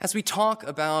As we talk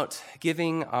about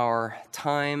giving our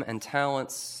time and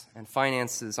talents and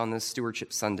finances on this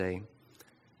Stewardship Sunday,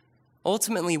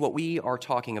 ultimately what we are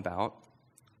talking about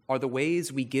are the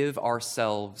ways we give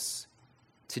ourselves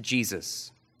to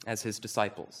Jesus as his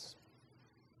disciples.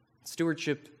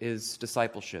 Stewardship is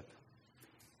discipleship.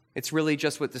 It's really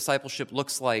just what discipleship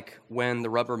looks like when the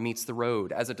rubber meets the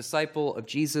road. As a disciple of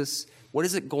Jesus, what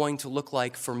is it going to look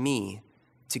like for me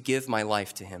to give my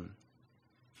life to him?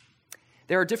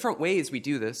 There are different ways we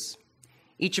do this.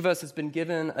 Each of us has been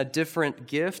given a different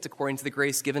gift according to the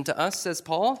grace given to us, says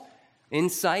Paul.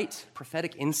 Insight,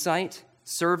 prophetic insight,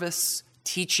 service,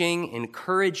 teaching,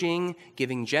 encouraging,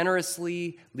 giving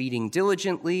generously, leading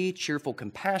diligently, cheerful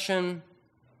compassion.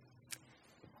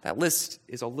 That list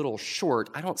is a little short.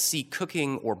 I don't see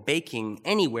cooking or baking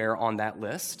anywhere on that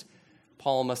list.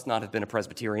 Paul must not have been a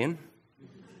Presbyterian.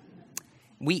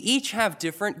 We each have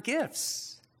different gifts,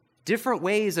 different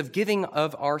ways of giving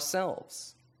of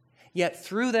ourselves. Yet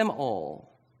through them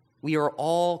all, we are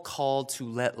all called to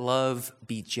let love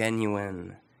be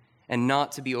genuine and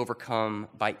not to be overcome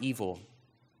by evil.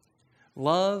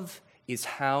 Love is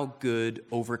how good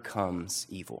overcomes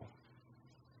evil.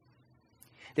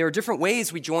 There are different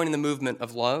ways we join in the movement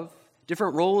of love,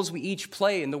 different roles we each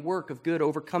play in the work of good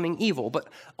overcoming evil, but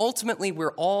ultimately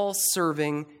we're all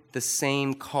serving the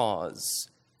same cause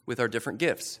with our different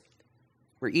gifts.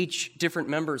 We're each different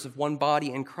members of one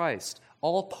body in Christ,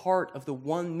 all part of the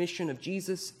one mission of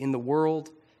Jesus in the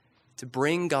world to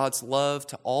bring God's love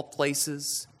to all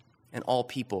places and all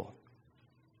people.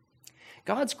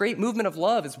 God's great movement of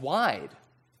love is wide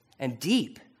and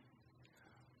deep.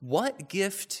 What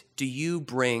gift do you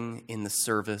bring in the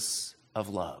service of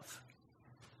love?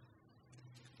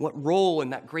 What role in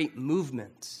that great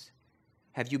movement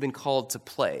have you been called to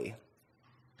play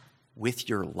with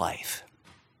your life?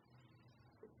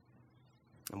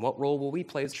 And what role will we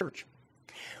play as a church?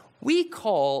 We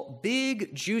call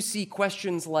big, juicy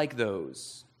questions like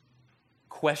those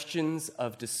questions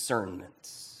of discernment.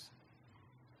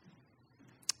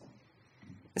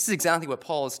 This is exactly what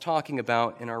Paul is talking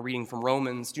about in our reading from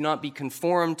Romans. Do not be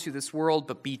conformed to this world,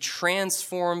 but be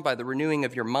transformed by the renewing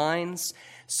of your minds,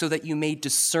 so that you may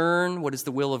discern what is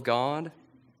the will of God.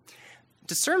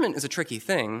 Discernment is a tricky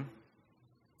thing.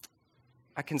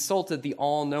 I consulted the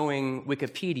all-knowing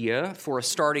Wikipedia for a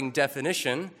starting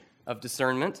definition of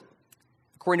discernment.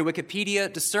 According to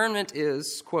Wikipedia, discernment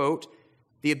is, quote,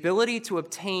 the ability to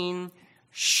obtain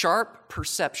sharp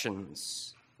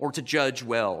perceptions or to judge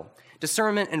well.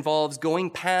 Discernment involves going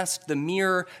past the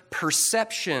mere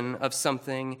perception of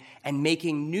something and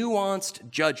making nuanced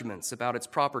judgments about its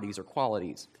properties or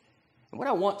qualities. And what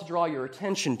I want to draw your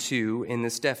attention to in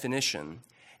this definition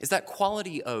is that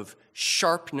quality of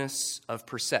sharpness of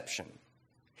perception,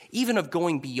 even of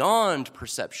going beyond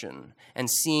perception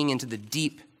and seeing into the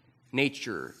deep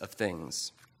nature of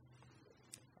things.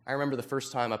 I remember the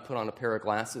first time I put on a pair of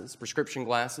glasses, prescription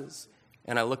glasses,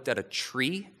 and I looked at a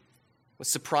tree.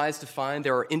 Was surprised to find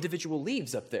there are individual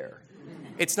leaves up there.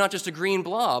 It's not just a green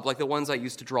blob like the ones I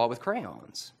used to draw with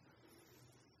crayons.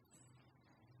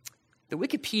 The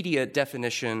Wikipedia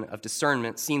definition of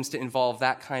discernment seems to involve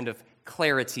that kind of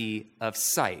clarity of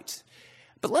sight.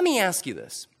 But let me ask you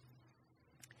this.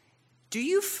 Do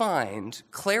you find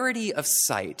clarity of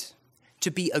sight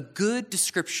to be a good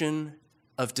description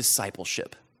of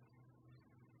discipleship?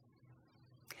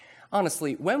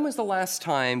 Honestly, when was the last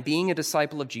time being a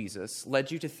disciple of Jesus led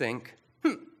you to think,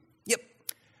 yep,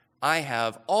 I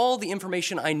have all the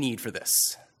information I need for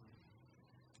this?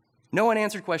 No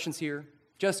unanswered questions here,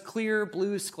 just clear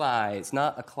blue skies,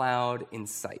 not a cloud in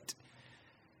sight.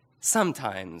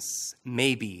 Sometimes,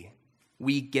 maybe,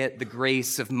 we get the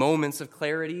grace of moments of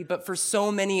clarity, but for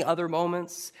so many other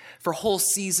moments, for whole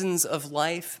seasons of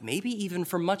life, maybe even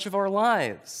for much of our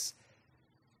lives,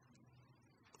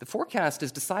 the forecast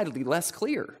is decidedly less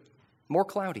clear, more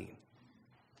cloudy.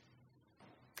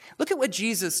 Look at what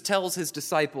Jesus tells his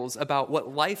disciples about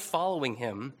what life following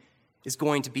him is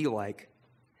going to be like.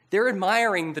 They're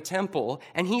admiring the temple,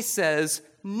 and he says,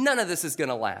 none of this is going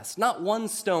to last. Not one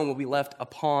stone will be left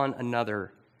upon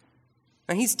another.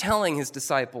 And he's telling his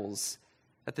disciples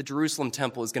that the Jerusalem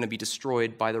temple is going to be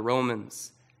destroyed by the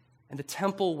Romans. And the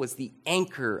temple was the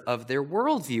anchor of their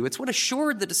worldview. It's what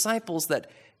assured the disciples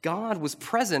that God was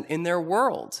present in their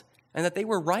world and that they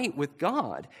were right with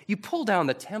God. You pull down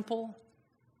the temple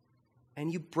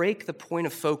and you break the point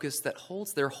of focus that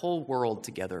holds their whole world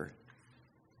together.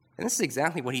 And this is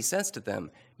exactly what he says to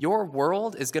them. Your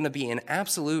world is going to be in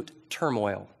absolute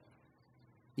turmoil.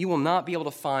 You will not be able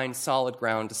to find solid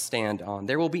ground to stand on.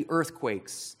 There will be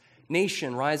earthquakes,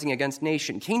 nation rising against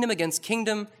nation, kingdom against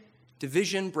kingdom,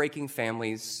 division breaking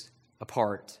families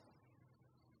apart.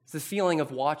 It's the feeling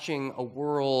of watching a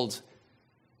world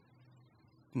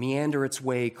meander its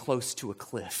way close to a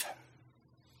cliff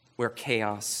where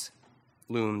chaos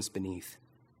looms beneath,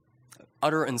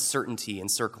 utter uncertainty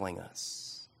encircling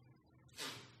us.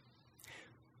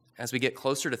 As we get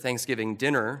closer to Thanksgiving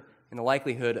dinner, and the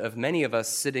likelihood of many of us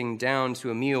sitting down to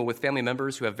a meal with family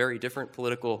members who have very different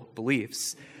political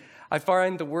beliefs, I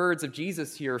find the words of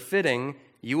Jesus here fitting.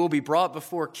 You will be brought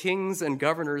before kings and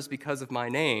governors because of my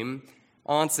name,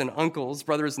 aunts and uncles,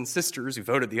 brothers and sisters who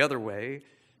voted the other way,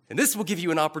 and this will give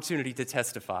you an opportunity to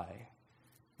testify.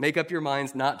 Make up your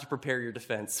minds not to prepare your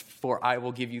defense, for I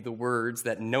will give you the words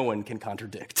that no one can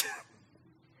contradict.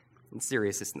 In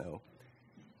seriousness, no.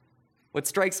 What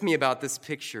strikes me about this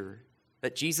picture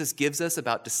that Jesus gives us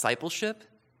about discipleship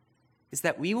is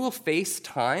that we will face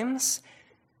times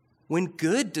when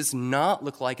good does not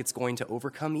look like it's going to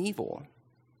overcome evil,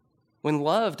 when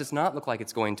love does not look like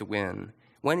it's going to win,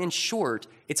 when, in short,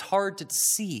 it's hard to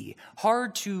see,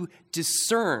 hard to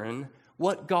discern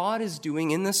what God is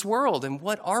doing in this world and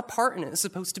what our part in it is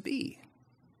supposed to be.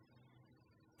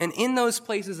 And in those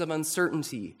places of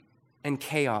uncertainty and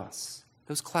chaos,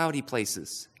 those cloudy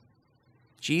places,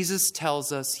 Jesus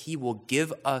tells us he will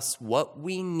give us what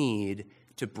we need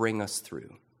to bring us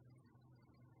through.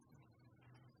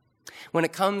 When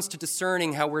it comes to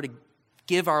discerning how we're to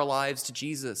give our lives to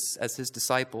Jesus as his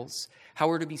disciples, how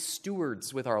we're to be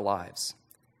stewards with our lives,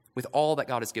 with all that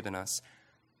God has given us,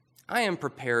 I am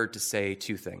prepared to say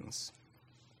two things.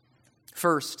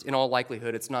 First, in all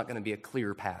likelihood, it's not going to be a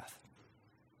clear path,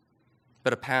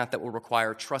 but a path that will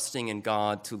require trusting in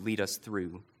God to lead us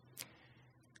through.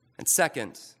 And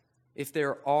second, if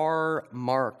there are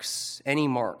marks, any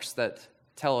marks that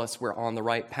tell us we're on the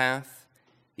right path,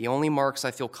 the only marks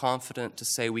I feel confident to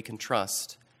say we can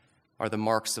trust are the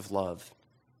marks of love,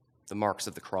 the marks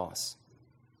of the cross.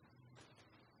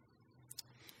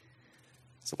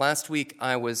 So last week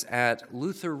I was at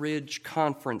Luther Ridge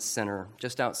Conference Center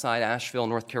just outside Asheville,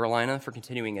 North Carolina for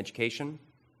continuing education.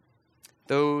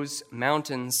 Those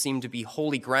mountains seem to be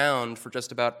holy ground for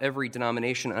just about every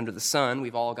denomination under the sun.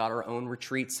 We've all got our own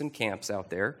retreats and camps out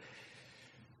there.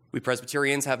 We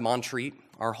Presbyterians have Montreat,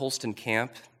 our Holston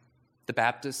camp. The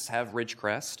Baptists have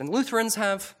Ridgecrest, and Lutherans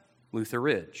have Luther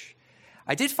Ridge.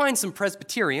 I did find some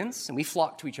Presbyterians, and we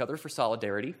flocked to each other for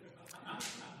solidarity.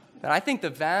 But I think the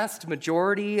vast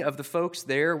majority of the folks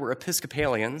there were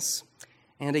Episcopalians,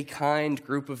 and a kind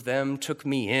group of them took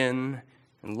me in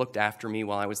and looked after me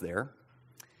while I was there.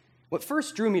 What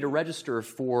first drew me to register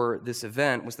for this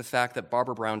event was the fact that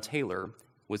Barbara Brown Taylor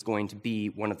was going to be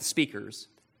one of the speakers.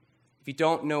 If you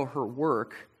don't know her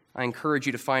work, I encourage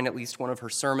you to find at least one of her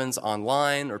sermons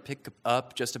online or pick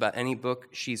up just about any book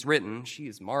she's written. She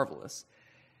is marvelous.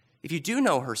 If you do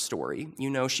know her story, you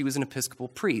know she was an Episcopal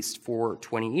priest for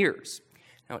 20 years.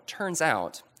 Now, it turns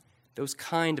out those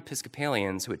kind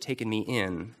Episcopalians who had taken me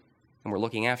in and were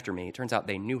looking after me, it turns out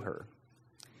they knew her.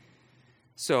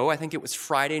 So I think it was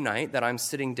Friday night that I'm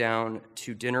sitting down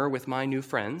to dinner with my new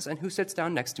friends, and who sits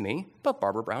down next to me but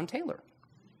Barbara Brown Taylor.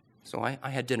 So I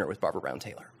had dinner with Barbara Brown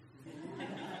Taylor.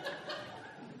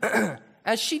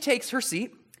 As she takes her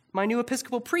seat, my new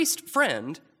Episcopal priest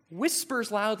friend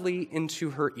whispers loudly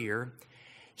into her ear,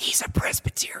 "He's a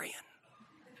Presbyterian.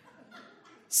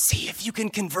 See if you can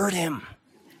convert him."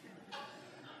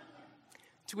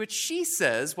 To which she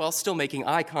says, while still making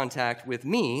eye contact with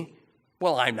me,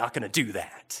 "Well, I'm not going to do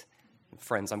that." And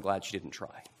friends, I'm glad she didn't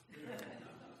try.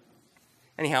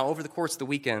 Anyhow, over the course of the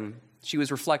weekend, she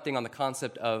was reflecting on the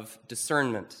concept of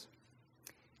discernment,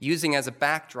 using as a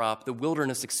backdrop the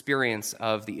wilderness experience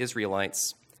of the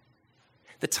Israelites.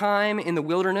 The time in the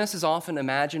wilderness is often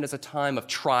imagined as a time of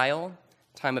trial,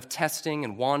 time of testing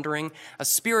and wandering, a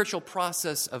spiritual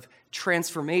process of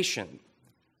transformation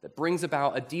that brings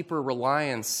about a deeper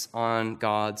reliance on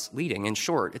God's leading. In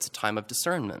short, it's a time of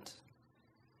discernment.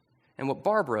 And what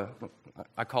Barbara,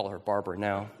 I call her Barbara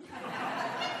now.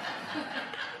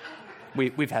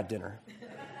 We've had dinner.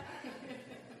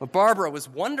 What Barbara was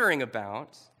wondering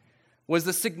about was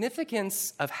the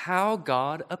significance of how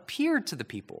God appeared to the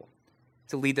people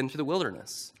to lead them through the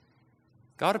wilderness.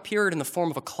 God appeared in the form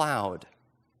of a cloud,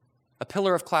 a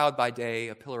pillar of cloud by day,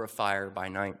 a pillar of fire by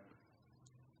night.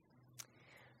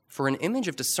 For an image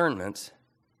of discernment,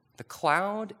 the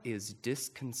cloud is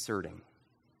disconcerting.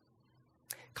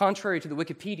 Contrary to the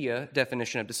Wikipedia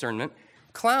definition of discernment,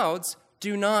 clouds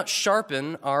do not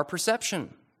sharpen our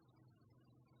perception.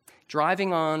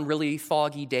 Driving on really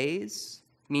foggy days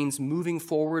means moving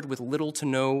forward with little to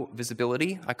no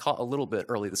visibility. I caught a little bit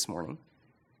early this morning.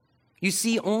 You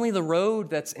see only the road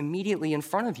that's immediately in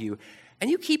front of you. And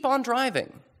you keep on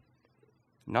driving,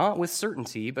 not with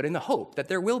certainty, but in the hope that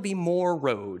there will be more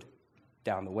road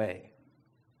down the way.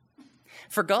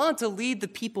 For God to lead the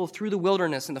people through the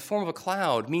wilderness in the form of a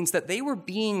cloud means that they were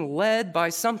being led by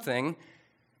something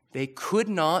they could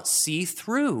not see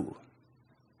through,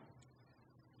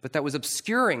 but that was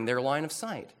obscuring their line of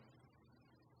sight.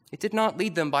 It did not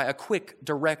lead them by a quick,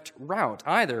 direct route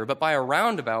either, but by a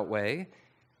roundabout way,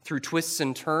 through twists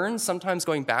and turns, sometimes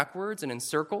going backwards and in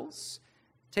circles,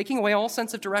 taking away all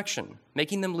sense of direction,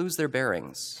 making them lose their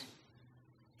bearings.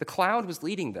 The cloud was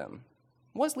leading them,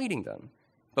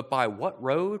 but by what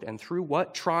road and through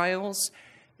what trials,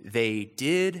 they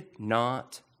did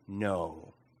not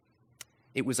know.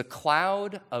 It was a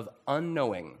cloud of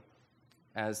unknowing,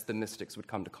 as the mystics would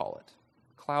come to call it.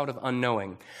 A cloud of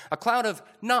unknowing. A cloud of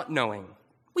not knowing.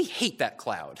 We hate that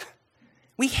cloud.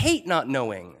 We hate not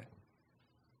knowing.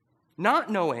 Not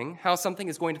knowing how something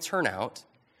is going to turn out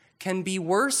can be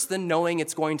worse than knowing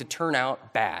it's going to turn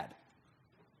out bad.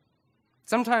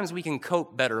 Sometimes we can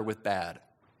cope better with bad,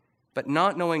 but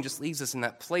not knowing just leaves us in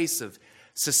that place of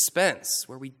suspense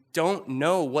where we don't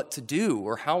know what to do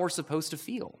or how we're supposed to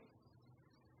feel.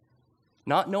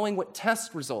 Not knowing what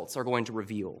test results are going to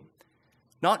reveal.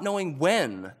 Not knowing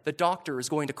when the doctor is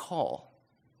going to call.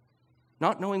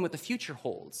 Not knowing what the future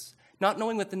holds. Not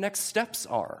knowing what the next steps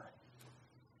are,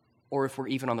 or if we're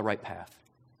even on the right path.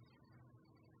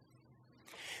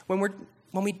 When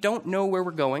we don't know where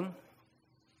we're going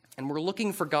and we're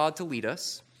looking for God to lead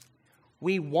us,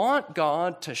 we want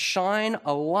God to shine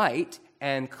a light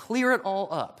and clear it all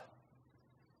up.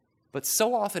 But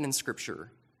so often in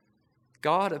Scripture,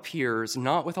 God appears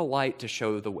not with a light to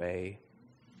show the way,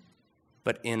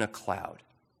 but in a cloud.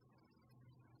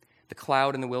 The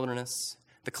cloud in the wilderness,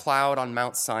 the cloud on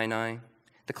Mount Sinai,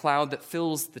 the cloud that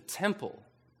fills the temple,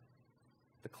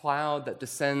 the cloud that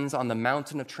descends on the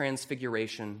mountain of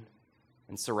transfiguration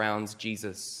and surrounds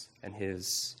Jesus and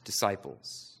his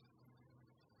disciples.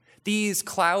 These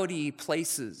cloudy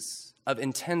places of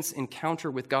intense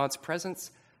encounter with God's presence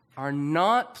are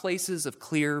not places of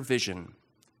clear vision,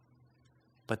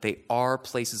 but they are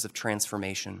places of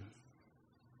transformation.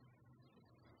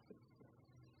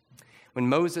 When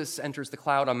Moses enters the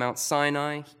cloud on Mount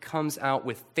Sinai, he comes out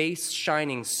with face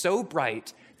shining so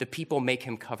bright the people make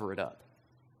him cover it up.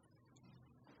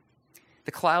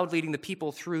 The cloud leading the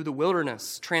people through the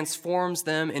wilderness transforms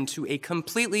them into a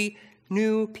completely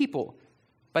new people.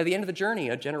 By the end of the journey,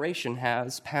 a generation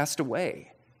has passed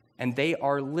away, and they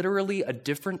are literally a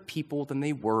different people than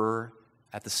they were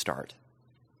at the start.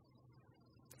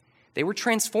 They were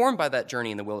transformed by that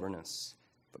journey in the wilderness.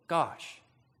 But gosh,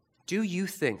 do you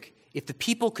think if the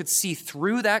people could see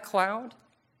through that cloud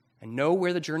and know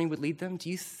where the journey would lead them, do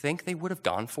you think they would have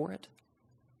gone for it?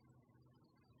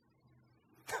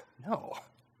 No.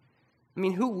 I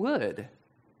mean, who would?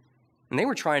 And they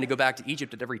were trying to go back to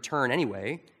Egypt at every turn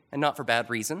anyway, and not for bad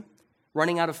reason.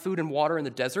 Running out of food and water in the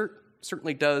desert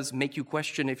certainly does make you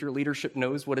question if your leadership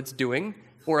knows what it's doing,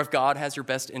 or if God has your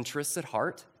best interests at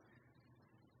heart.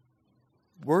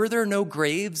 Were there no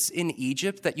graves in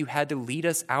Egypt that you had to lead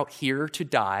us out here to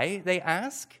die, they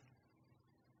ask?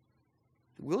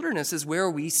 The wilderness is where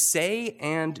we say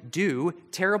and do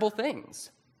terrible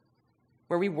things,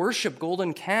 where we worship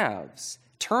golden calves,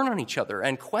 turn on each other,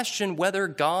 and question whether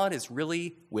God is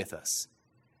really with us.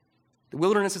 The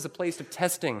wilderness is a place of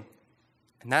testing,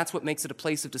 and that's what makes it a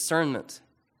place of discernment.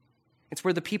 It's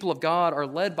where the people of God are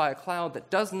led by a cloud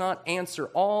that does not answer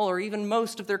all or even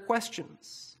most of their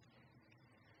questions.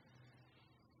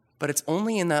 But it's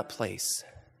only in that place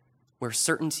where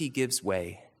certainty gives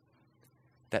way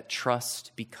that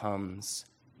trust becomes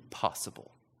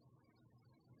possible.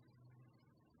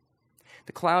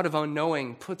 The cloud of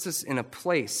unknowing puts us in a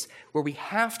place where we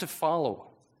have to follow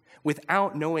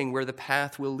without knowing where the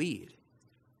path will lead,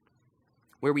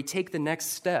 where we take the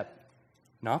next step,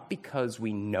 not because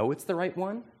we know it's the right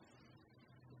one,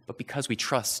 but because we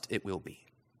trust it will be.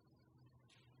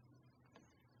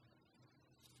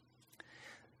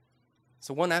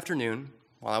 So one afternoon,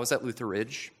 while I was at Luther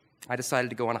Ridge, I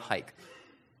decided to go on a hike.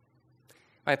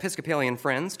 My Episcopalian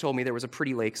friends told me there was a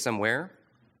pretty lake somewhere,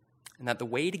 and that the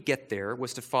way to get there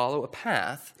was to follow a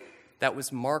path that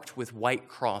was marked with white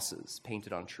crosses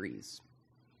painted on trees.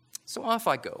 So off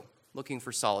I go, looking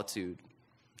for solitude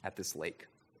at this lake.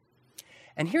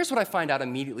 And here's what I find out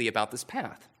immediately about this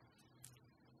path.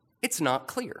 It's not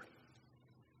clear.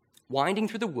 Winding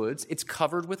through the woods, it's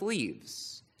covered with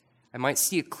leaves. I might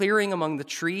see a clearing among the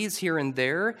trees here and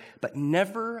there, but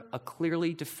never a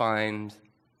clearly defined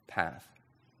path.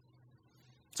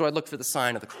 So I look for the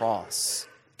sign of the cross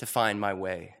to find my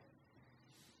way.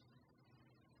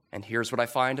 And here's what I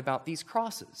find about these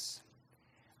crosses.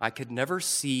 I could never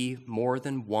see more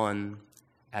than one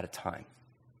at a time.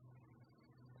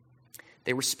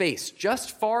 They were spaced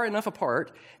just far enough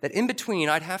apart that in between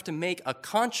I'd have to make a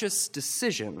conscious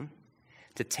decision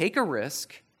to take a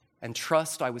risk and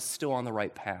trust I was still on the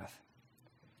right path.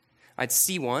 I'd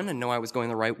see one and know I was going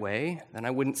the right way, then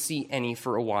I wouldn't see any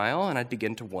for a while, and I'd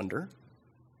begin to wonder.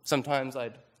 Sometimes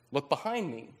I'd look behind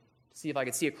me to see if I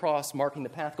could see a cross marking the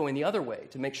path going the other way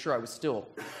to make sure I was still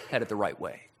headed the right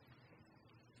way.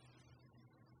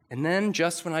 And then,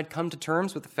 just when I'd come to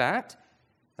terms with the fact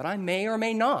that I may or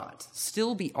may not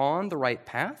still be on the right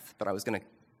path, but I was going to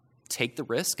take the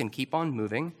risk and keep on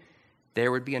moving,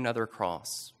 there would be another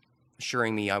cross,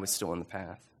 assuring me I was still in the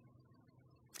path.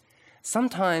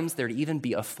 Sometimes there'd even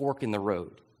be a fork in the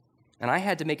road, and I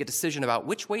had to make a decision about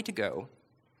which way to go,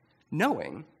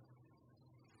 knowing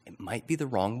it might be the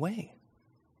wrong way.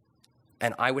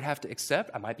 And I would have to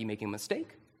accept I might be making a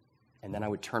mistake, and then I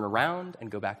would turn around and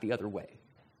go back the other way.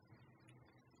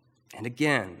 And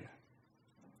again,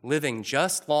 living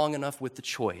just long enough with the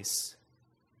choice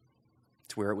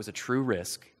to where it was a true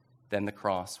risk, then the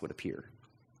cross would appear.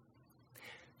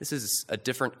 This is a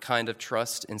different kind of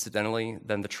trust, incidentally,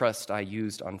 than the trust I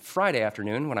used on Friday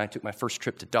afternoon when I took my first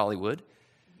trip to Dollywood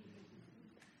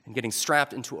and getting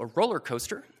strapped into a roller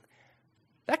coaster.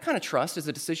 That kind of trust is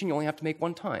a decision you only have to make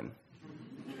one time.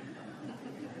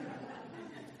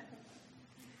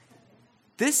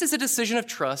 This is a decision of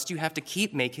trust you have to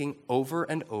keep making over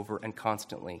and over and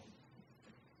constantly.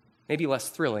 Maybe less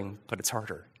thrilling, but it's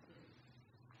harder.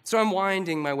 So I'm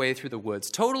winding my way through the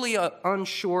woods, totally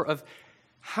unsure of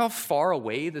how far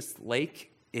away this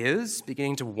lake is,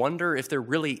 beginning to wonder if there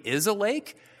really is a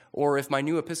lake, or if my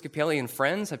new Episcopalian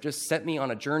friends have just sent me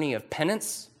on a journey of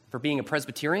penance for being a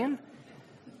Presbyterian.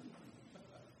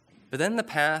 But then the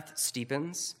path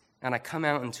steepens, and I come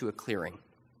out into a clearing.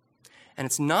 And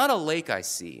it's not a lake I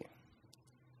see,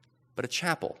 but a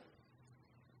chapel.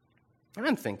 And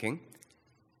I'm thinking,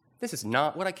 this is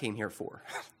not what I came here for.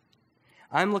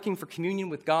 I'm looking for communion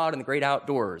with God in the great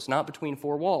outdoors, not between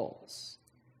four walls.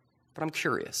 But I'm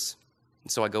curious,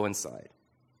 and so I go inside.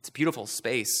 It's a beautiful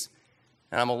space,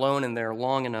 and I'm alone in there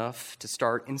long enough to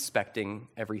start inspecting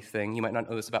everything. You might not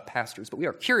know this about pastors, but we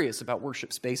are curious about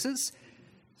worship spaces.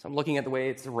 So I'm looking at the way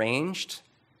it's arranged.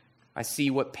 I see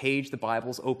what page the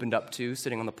Bible's opened up to,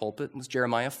 sitting on the pulpit. It was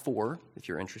Jeremiah 4, if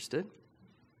you're interested.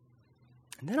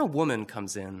 And then a woman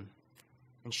comes in,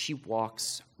 and she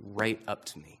walks right up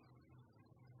to me.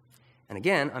 And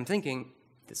again, I'm thinking,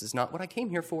 this is not what I came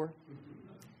here for.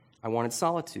 I wanted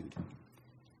solitude.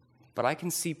 But I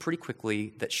can see pretty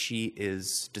quickly that she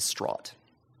is distraught.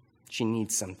 She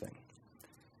needs something.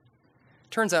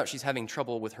 Turns out she's having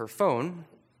trouble with her phone.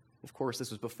 Of course, this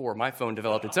was before my phone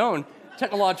developed its own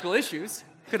technological issues.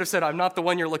 Could have said, I'm not the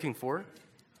one you're looking for.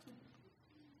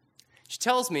 She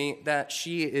tells me that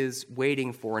she is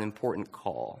waiting for an important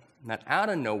call, and that out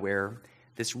of nowhere,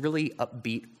 this really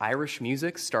upbeat Irish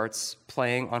music starts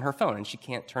playing on her phone, and she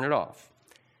can't turn it off.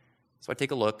 So I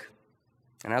take a look,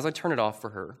 and as I turn it off for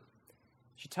her,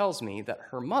 she tells me that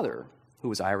her mother, who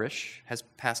was Irish, has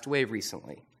passed away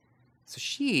recently. So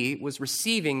she was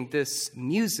receiving this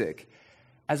music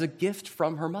as a gift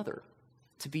from her mother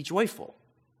to be joyful.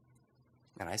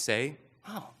 And I say,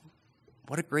 oh,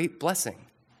 what a great blessing.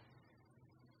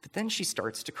 But then she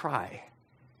starts to cry.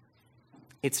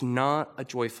 It's not a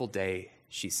joyful day,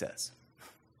 she says.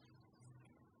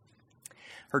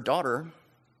 Her daughter,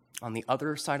 on the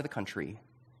other side of the country,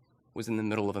 was in the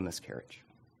middle of a miscarriage.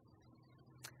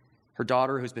 Her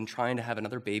daughter, who's been trying to have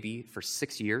another baby for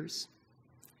 6 years,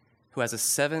 who has a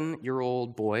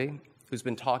 7-year-old boy who's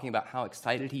been talking about how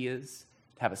excited he is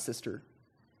to have a sister,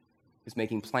 who's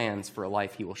making plans for a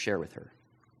life he will share with her.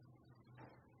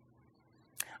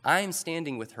 I am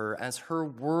standing with her as her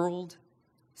world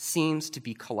seems to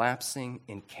be collapsing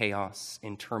in chaos,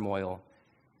 in turmoil,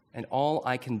 and all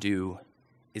I can do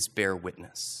is bear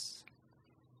witness.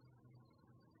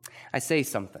 I say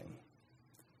something,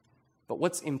 but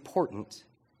what's important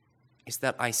is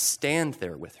that I stand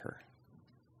there with her.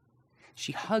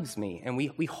 She hugs me, and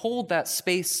we hold that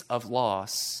space of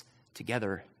loss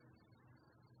together.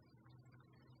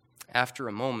 After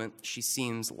a moment, she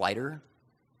seems lighter,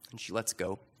 and she lets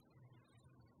go.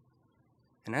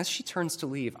 And as she turns to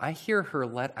leave, I hear her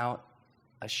let out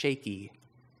a shaky,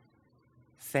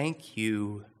 "Thank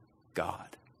you,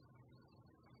 God."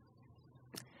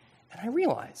 And I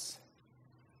realize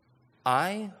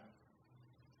I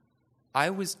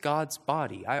was God's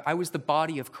body. I was the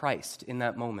body of Christ in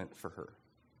that moment for her.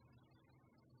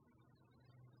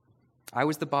 I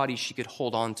was the body she could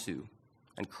hold on to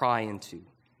and cry into,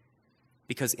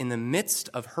 because in the midst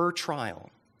of her trial,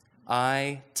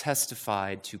 I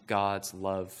testified to God's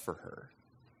love for her.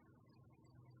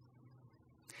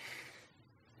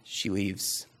 She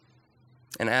leaves.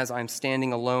 And as I'm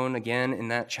standing alone again in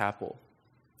that chapel,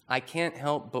 I can't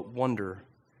help but wonder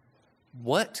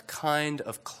what kind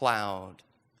of cloud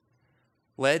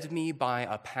led me by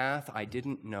a path I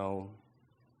didn't know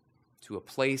to a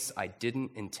place I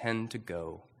didn't intend to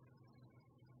go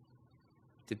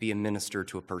to be a minister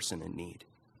to a person in need.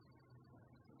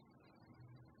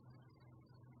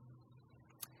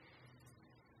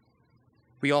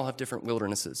 We all have different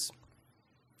wildernesses.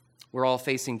 We're all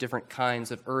facing different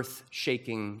kinds of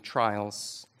earth-shaking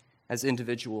trials as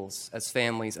individuals, as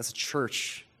families, as a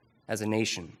church, as a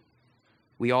nation.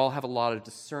 We all have a lot of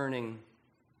discerning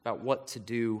about what to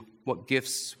do, what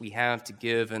gifts we have to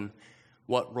give, and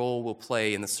what role we'll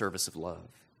play in the service of love.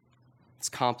 It's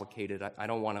complicated. I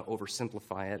don't want to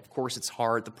oversimplify it. Of course, it's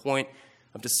hard. The point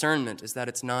of discernment is that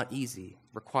it's not easy.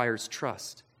 It requires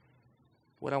trust.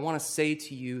 What I want to say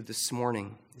to you this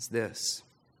morning is this: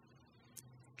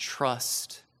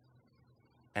 trust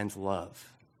and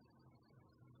love.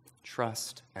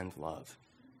 Trust and love.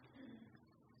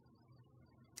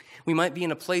 We might be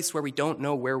in a place where we don't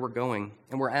know where we're going,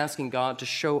 and we're asking God to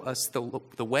show us the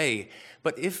way.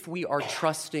 But if we are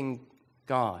trusting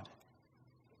God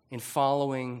in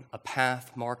following a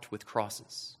path marked with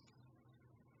crosses,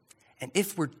 and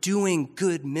if we're doing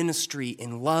good ministry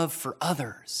in love for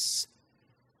others,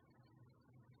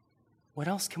 what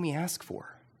else can we ask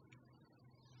for?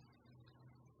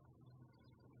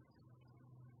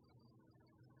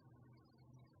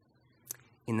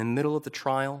 In the middle of the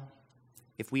trial,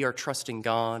 if we are trusting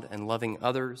God and loving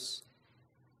others,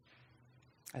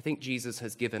 I think Jesus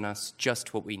has given us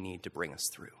just what we need to bring us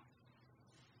through.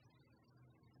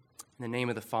 In the name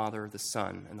of the Father, the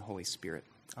Son, and the Holy Spirit,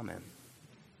 amen.